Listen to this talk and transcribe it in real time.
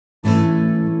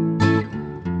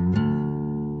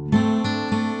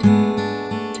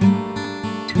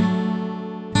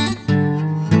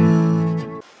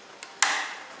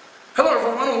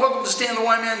Stan the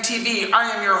Wine Man TV. I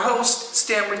am your host,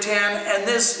 Stan Rattan, and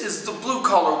this is the Blue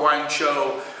Collar Wine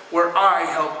Show, where I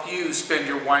help you spend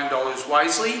your wine dollars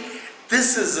wisely.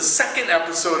 This is the second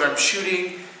episode I'm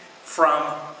shooting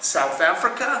from South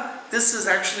Africa. This is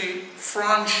actually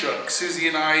Franschhoek. Susie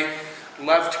and I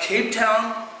left Cape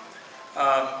Town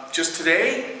just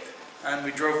today, and we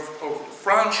drove over to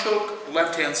Franschhoek,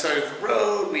 left-hand side of the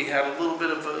road. We had a little bit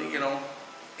of a,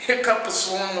 hiccups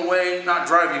along the way, not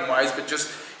driving-wise, but just,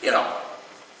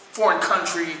 foreign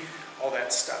country, all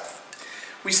that stuff.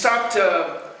 We stopped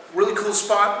a really cool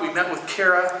spot. We met with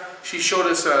Kara. She showed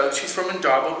us, she's from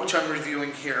Indaba, which I'm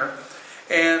reviewing here.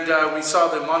 And we saw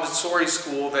the Montessori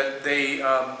school that they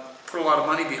put a lot of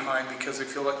money behind because they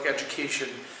feel like education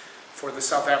for the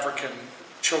South African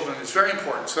children is very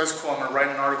important. So that's cool. I'm going to write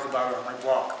an article about it on my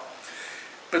blog.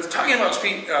 But talking about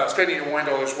spending your wine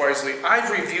dollars wisely, I've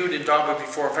reviewed Indaba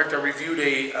before. In fact, I reviewed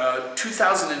a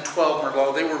 2012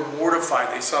 Merlot. They were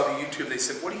mortified. They saw the YouTube. They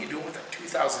said, "What are you doing with that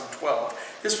 2012?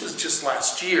 This was just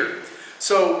last year."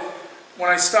 So when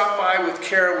I stopped by with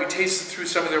Kara, we tasted through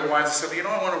some of their wines. I said,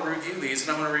 I want to review these,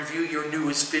 and I'm going to review your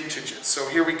newest vintages. So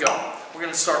here we go. We're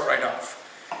going to start right off.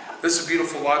 This is a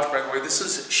beautiful lodge, by the way. This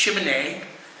is Chimene,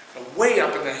 way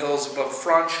up in the hills above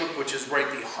Franschhoek, which is right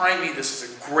behind me. This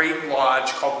is a great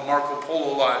lodge called the Marco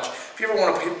Polo Lodge. If you ever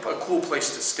want to pick a cool place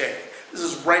to stay, this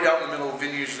is right out in the middle of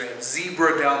vineyards. They have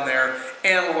zebra down there,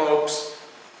 antelopes,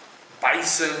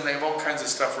 bison. They have all kinds of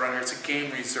stuff around here. It's a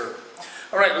game reserve.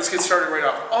 All right, let's get started right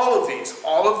off. All of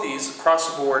these across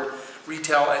the board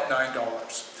retail at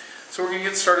 $9. So we're going to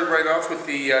get started right off with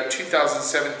the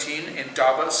 2017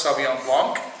 Indaba Sauvignon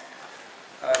Blanc.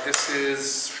 This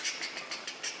is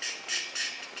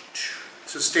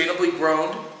sustainably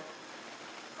grown,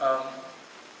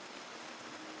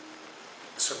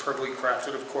 superbly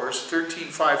crafted, of course.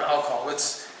 13.5 alcohol.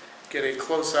 Let's get a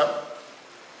close-up.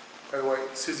 By the way,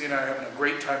 Susie and I are having a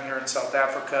great time here in South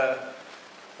Africa.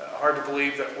 Hard to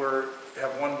believe that we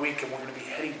have 1 week and we're going to be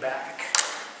heading back.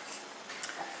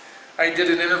 I did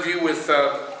an interview with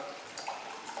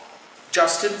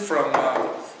Justin from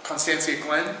Constantia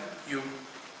Glen. You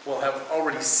will have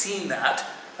already seen that.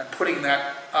 I'm putting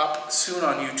that up soon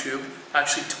on YouTube,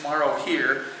 actually tomorrow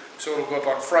here, so it'll go up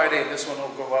on Friday, and this one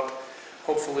will go up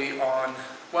hopefully on,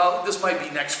 well, this might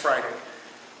be next Friday.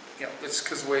 It's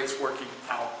because the way it's working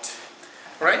out.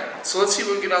 All right, so let's see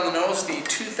what we get on the nose, the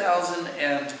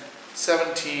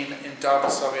 2017 Indaba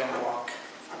Sauvignon Blanc.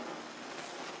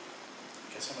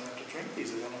 Guess I'm going to have to drink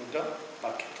these. I don't have a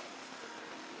bucket.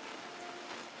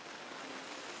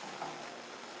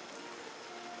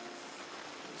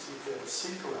 Let's see if they have a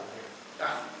sink around here.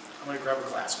 I'm going to grab a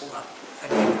glass. Hold on. I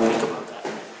didn't even think about that.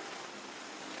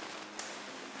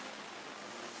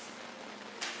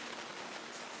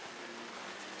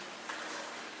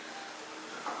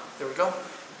 There we go.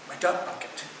 My duck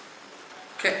bucket.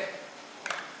 Okay.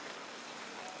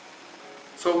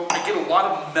 So I get a lot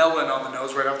of melon on the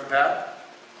nose right off the bat.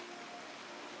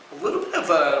 A little bit of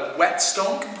a wet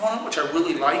stone component, which I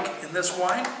really like in this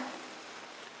wine.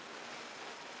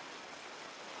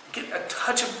 Get a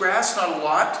touch of grass, not a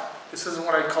lot. This isn't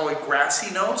what I'd call a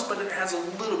grassy nose, but it has a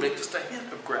little bit, just a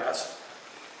hint of grass.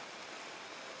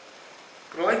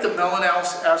 But I like the melon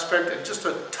aspect and just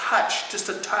a touch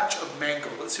of mango.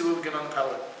 Let's see what we get on the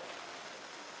palate.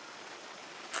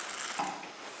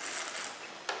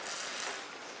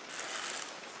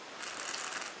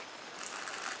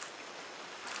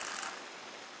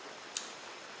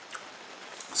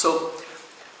 So,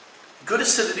 good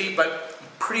acidity, but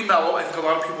pretty mellow. I think a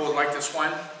lot of people would like this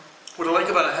wine. What I like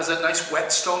about it has that nice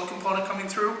wet stone component coming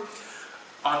through.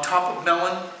 On top of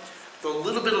melon, the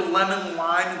little bit of lemon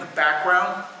lime in the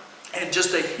background, and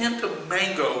just a hint of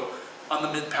mango on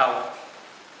the mid-palate.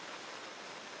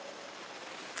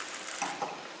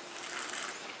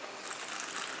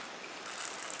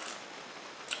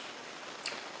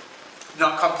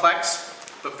 Not complex,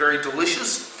 but very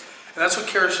delicious. And that's what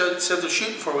Kara said they're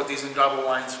shooting for with these Indaba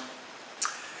wines.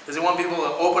 Is they want people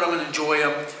to open them and enjoy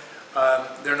them.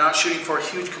 They're not shooting for a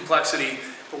huge complexity.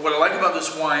 But what I like about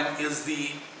this wine is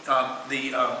the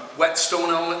wet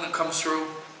stone element that comes through,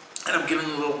 and I'm getting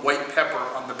a little white pepper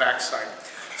on the backside.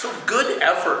 So good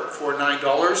effort for $9.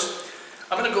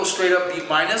 I'm going to go straight up B-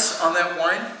 on that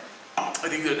wine. I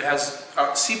think it has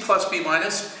C plus B-.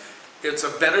 It's a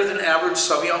better than average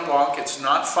Sauvignon Blanc. It's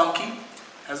not funky.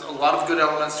 Has a lot of good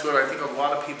elements to it. I think a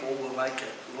lot of people will like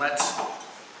it. Let's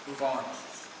move on.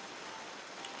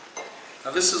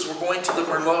 Now we're going to the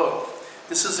Merlot.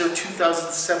 This is their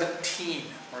 2017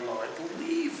 Merlot. I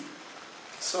believe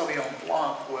Sauvignon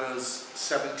Blanc was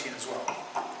 17 as well.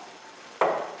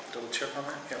 Double check on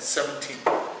that. Yeah, 17.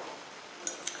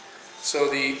 So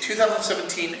the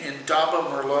 2017 Indaba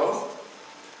Merlot.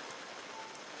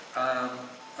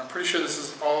 I'm pretty sure this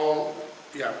is all,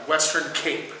 yeah, Western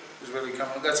Cape is where they come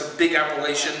from. That's a big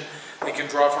appellation. They can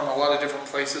draw from a lot of different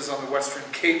places on the Western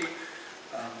Cape.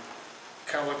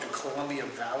 Kind of like the Columbia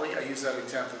Valley. I use that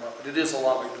example a lot, but it is a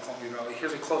lot like the Columbia Valley.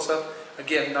 Here's a close-up.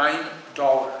 Again,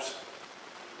 $9.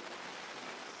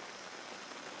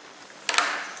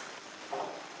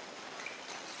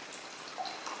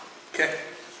 Okay,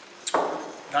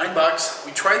 $9.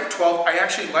 We tried the 12. I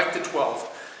actually liked the 12,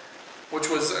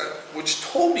 which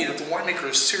told me that the winemaker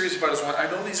is serious about his wine.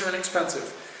 I know these are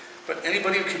inexpensive, but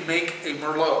anybody who can make a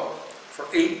Merlot for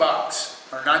 $8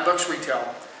 or $9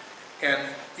 retail, and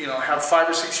have 5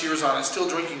 or 6 years on it, still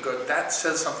drinking good, that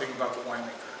says something about the winemaker.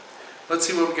 Let's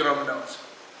see what we get on the nose.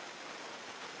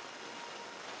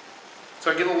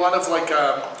 So I get a lot of like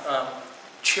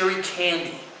cherry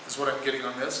candy is what I'm getting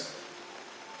on this.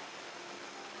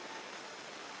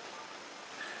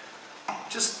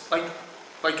 Just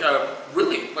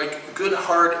really like good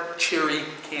hard cherry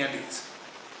candies.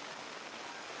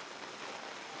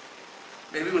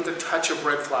 Maybe with a touch of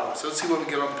red flower. So let's see what we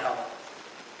get on the palate.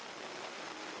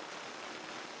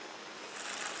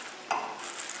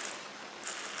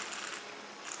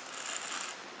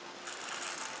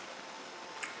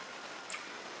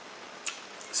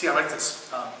 See, I like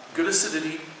this. Good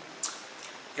acidity.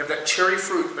 You have that cherry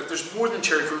fruit, but there's more than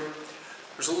cherry fruit.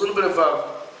 There's a little bit of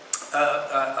a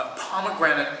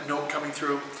pomegranate note coming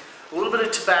through, a little bit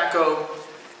of tobacco,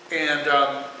 and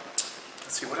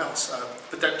let's see what else.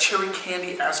 But that cherry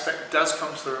candy aspect does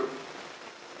come through.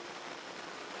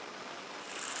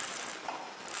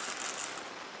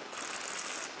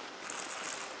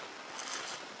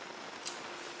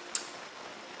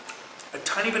 A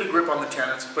tiny bit of grip on the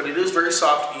tannins, but it is very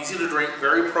soft, easy to drink,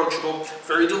 very approachable,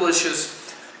 very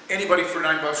delicious. Anybody for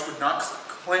 $9 would not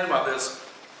complain about this.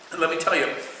 And let me tell you,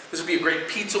 this would be a great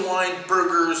pizza wine,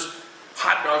 burgers,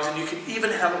 hot dogs, and you can even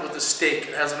have it with a steak.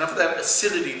 It has enough of that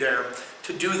acidity there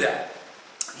to do that.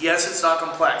 Yes, it's not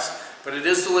complex, but it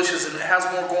is delicious and it has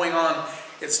more going on.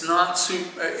 It's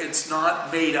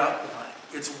not made up wine.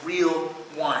 It's real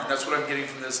wine. That's what I'm getting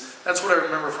from this. That's what I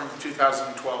remember from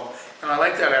 2012. And I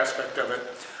like that aspect of it.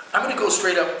 I'm going to go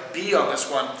straight up B on this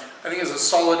one. I think it's a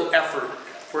solid effort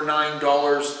for $9.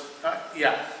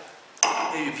 Yeah,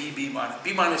 maybe B minus.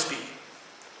 B minus B.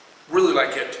 Really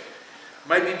like it.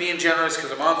 Might be being generous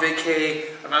because I'm on vacay.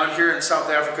 I'm out here in South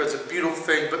Africa. It's a beautiful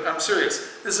thing, but I'm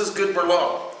serious. This is good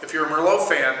Merlot. If you're a Merlot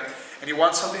fan and you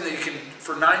want something that you can,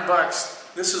 for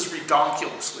 $9, this is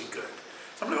redonkulously good.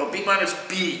 So I'm going to go B minus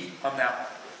B on that one.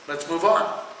 Let's move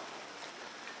on.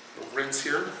 We'll rinse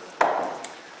here.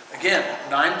 Again,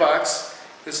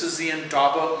 $9. This is the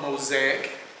Indaba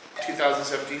Mosaic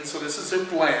 2017. So this is a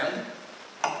blend.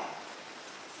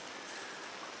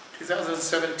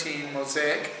 2017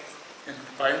 Mosaic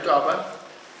by Indaba.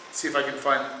 See if I can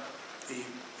find the,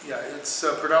 yeah, it's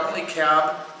predominantly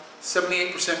Cab,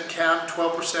 78% Cab,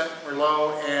 12%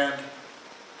 Merlot, and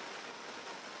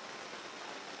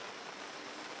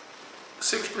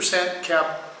 6% Cab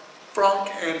Franc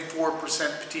and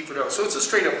 4% Petit Verdot. So it's a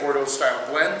straight up Bordeaux style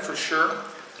blend for sure.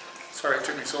 Sorry it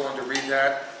took me so long to read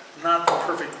that. Not the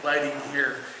perfect lighting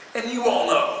here. And you all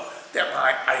know that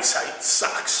my eyesight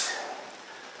sucks.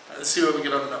 Let's see what we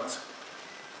get on the nose.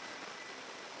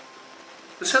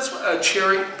 This has a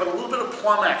cherry, but a little bit of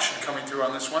plum action coming through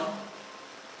on this one.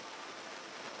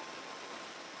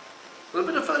 A little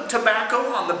bit of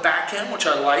tobacco on the back end, which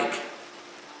I like.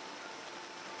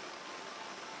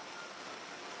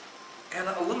 And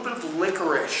a little bit of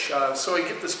licorice. So I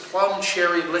get this plum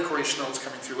cherry licorice notes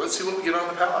coming through. Let's see what we get on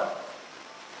the palate.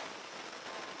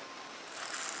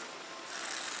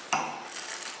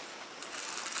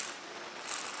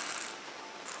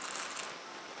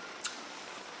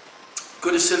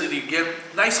 Good acidity again.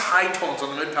 Nice high tones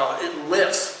on the mid palate. It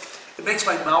lifts. It makes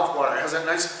my mouth water. It has a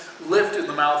nice lift in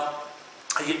the mouth.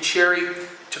 I get cherry,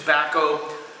 tobacco,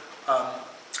 a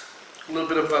little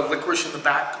bit of licorice in the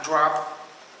backdrop.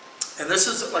 And this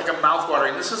is like a mouth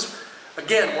watering. This is,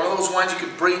 again, one of those wines you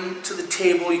could bring to the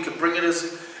table. You could bring it as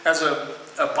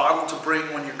a bottle to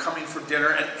bring when you're coming for dinner,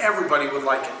 and everybody would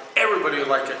like it. Everybody would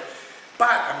like it.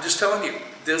 But I'm just telling you,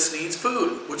 this needs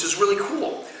food, which is really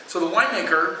cool. So the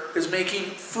winemaker is making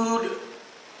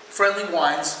food-friendly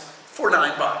wines for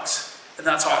 $9, and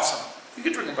that's awesome. You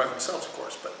can drink them by themselves, of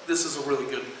course, but this is a really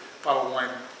good bottle of wine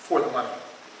for the money.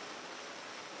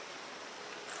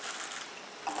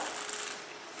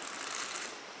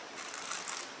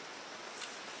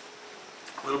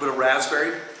 A little bit of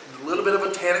raspberry, a little bit of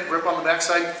a tannic grip on the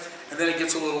backside, and then it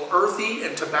gets a little earthy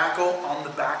and tobacco on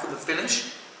the back of the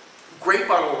finish. Great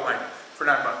bottle of wine for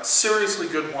 $9. Seriously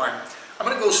good wine. I'm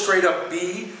going to go straight up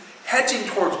B, hedging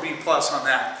towards B plus on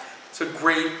that. It's a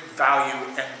great value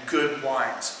and good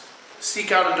wines.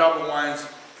 Seek out Indaba Wines.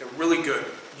 They're really good.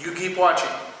 You keep watching,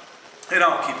 and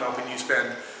I'll keep helping you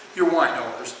spend your wine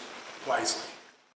dollars wisely.